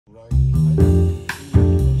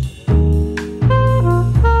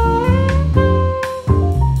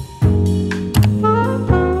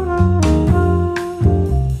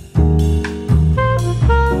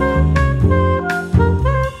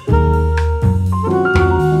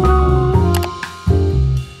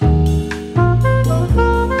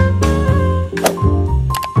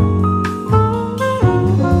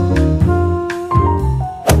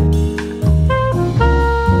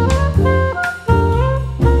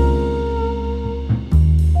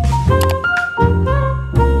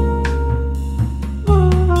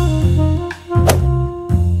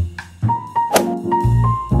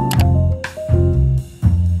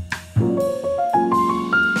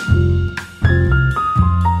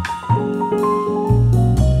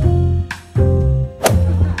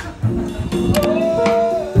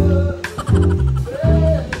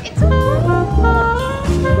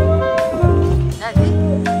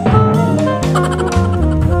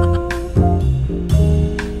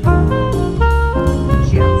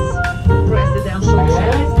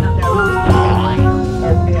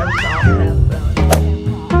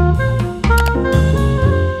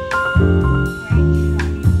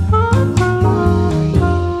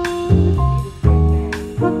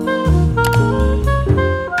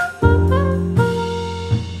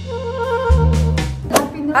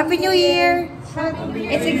Happy New Year!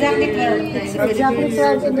 It's exactly 12. It's exactly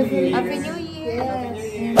 12 in the Philippines. Happy New Year!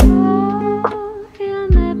 Yes. Il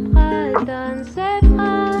me prend dans ses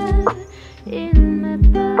bras, il me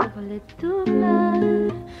parle tout bas,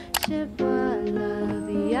 je vois la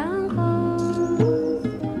vie en rose.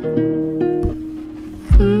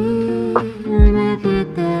 Il me dit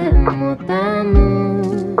des mots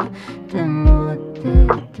d'amour, des mots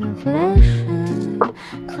de flèche,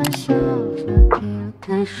 réchauffe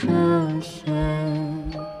quelque chose.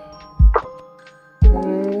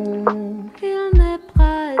 Il me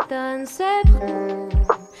prend dans ses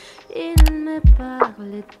bras, il me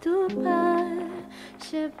parle tout bas,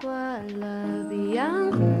 je vois la vie en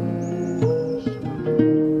rouge.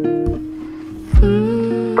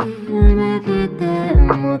 Il me dit des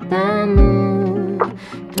mots d'amour,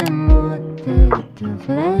 des mots de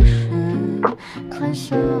flèche,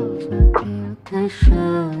 réchauffe quelque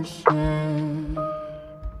chose.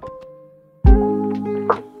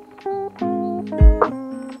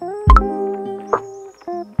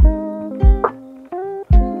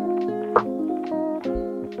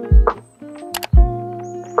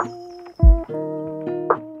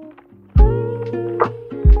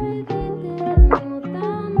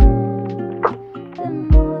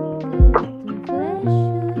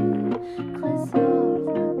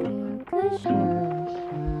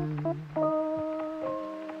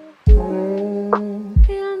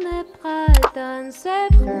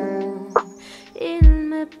 Il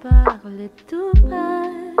me parle tout bas,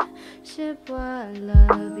 je vois la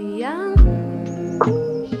vie en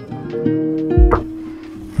rouge.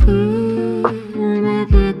 Il me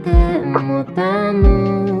dit des mots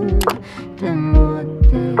d'amour, des mots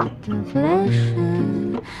de flèche,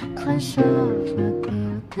 réchauffe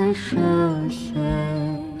quelque chose.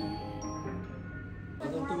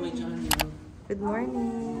 Good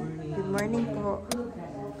morning. Good morning po.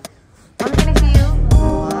 Mom, can I see you?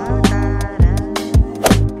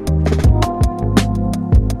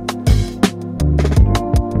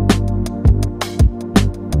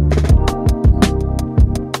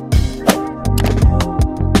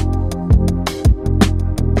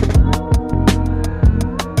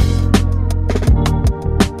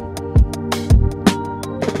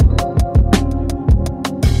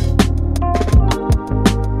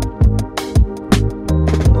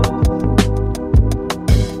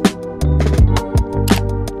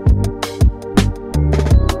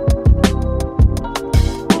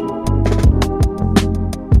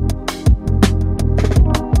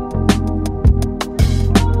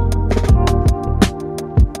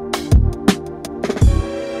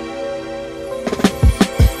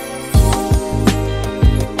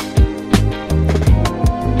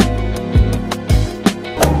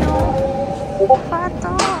 Wow,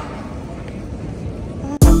 tara.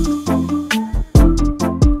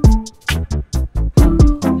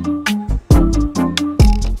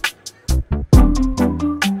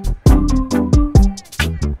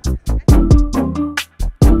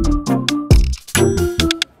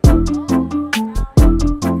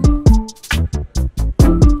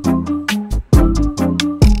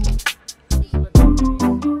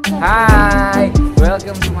 Hi!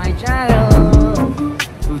 Welcome to my channel!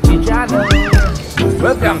 Gucci channel!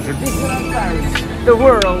 Welcome to Disneyland Paris, the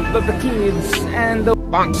world of the kids and the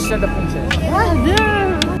punks and the princess.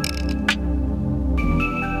 Yeah.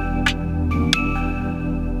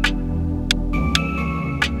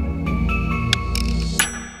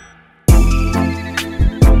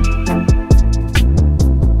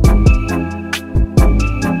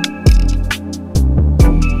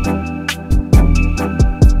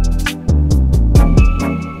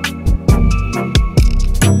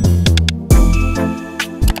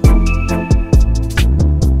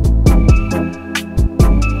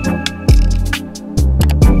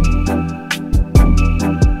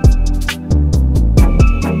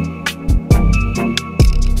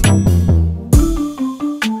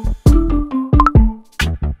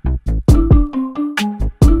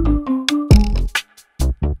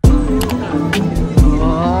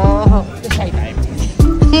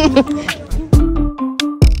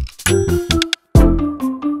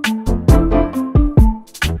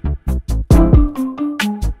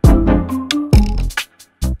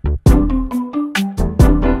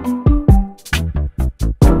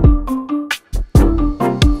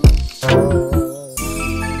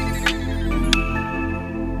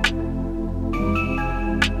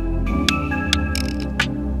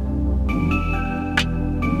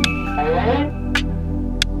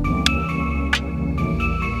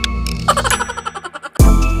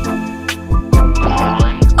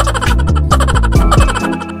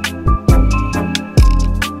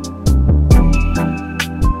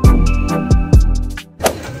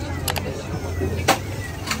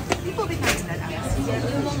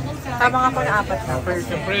 Tama nga po na 4 na.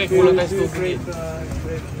 Siyempre, kulang tayo sa 2 grade.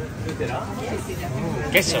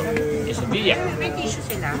 Queso. Quesadilla. May tissue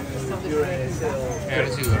sila.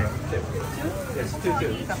 Meron siguro.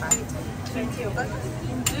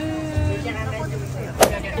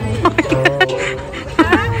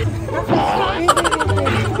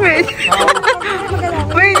 Wait.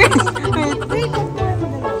 Wait.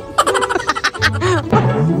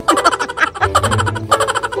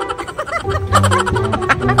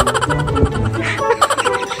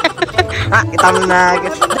 Kita mo na.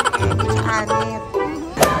 Anip.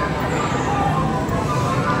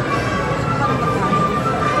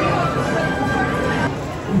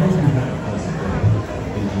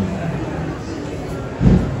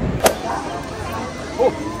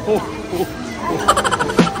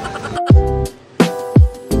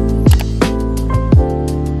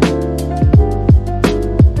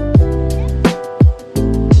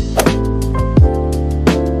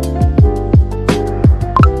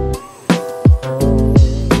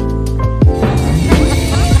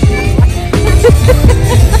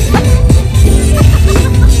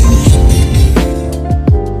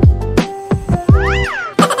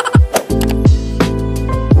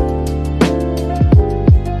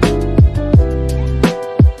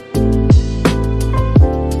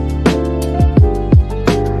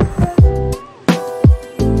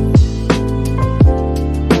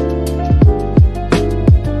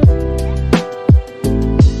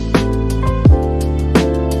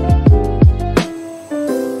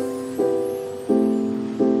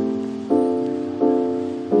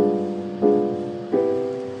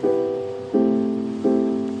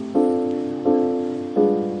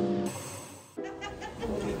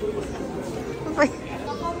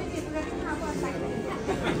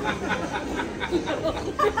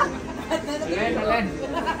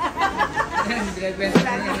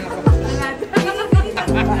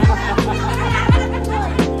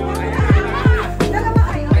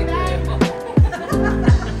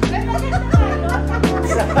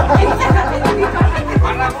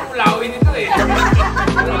 Parang akong ulawin ito eh.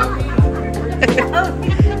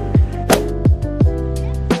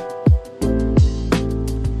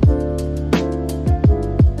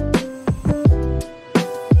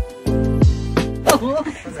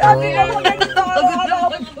 Sabi ko mo ganito,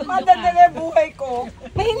 madadala buhay ko.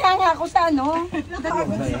 Mahina nga ako sa ano.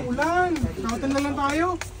 Pagod sa ulan. Nakatan na lang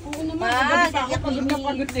tayo. Oo naman, kagabi pa ako pagod na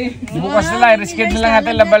pagod eh. Bukas na lang, reschedule na lang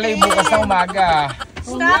natin Labalay bukas na umaga.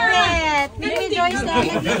 Stop it! Baby Joy, stop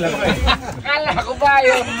it! Akala ko ba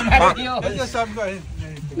yun? Ito sabi ko eh.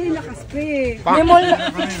 May lakas pa eh.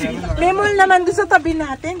 May mall naman doon sa tabi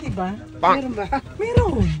natin, di ba? Meron ba?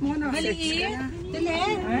 Meron. Maliit?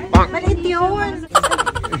 Dali. Maliit yun.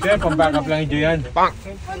 Ito pang-backup lang ito yan.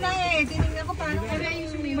 Wala eh. Tinignan ko paano kaya yung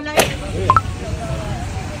sumimula.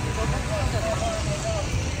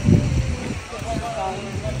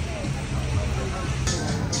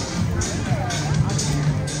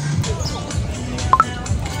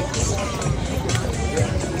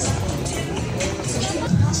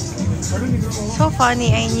 So funny,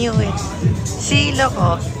 I knew it. See, look,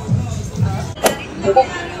 oh.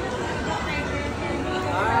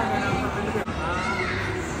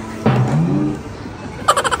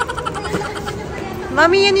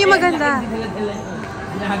 Mami, yan yung maganda.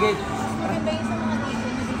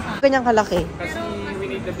 Ganyang kalaki. Kasi we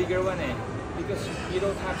need the bigger one eh. Because you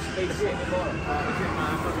don't have space anymore.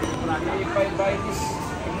 If I buy this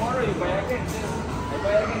tomorrow, you buy again. I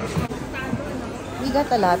buy again. We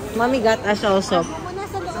got a lot. Mommy got us also.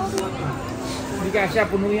 Hindi ka siya,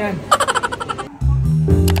 puno yan.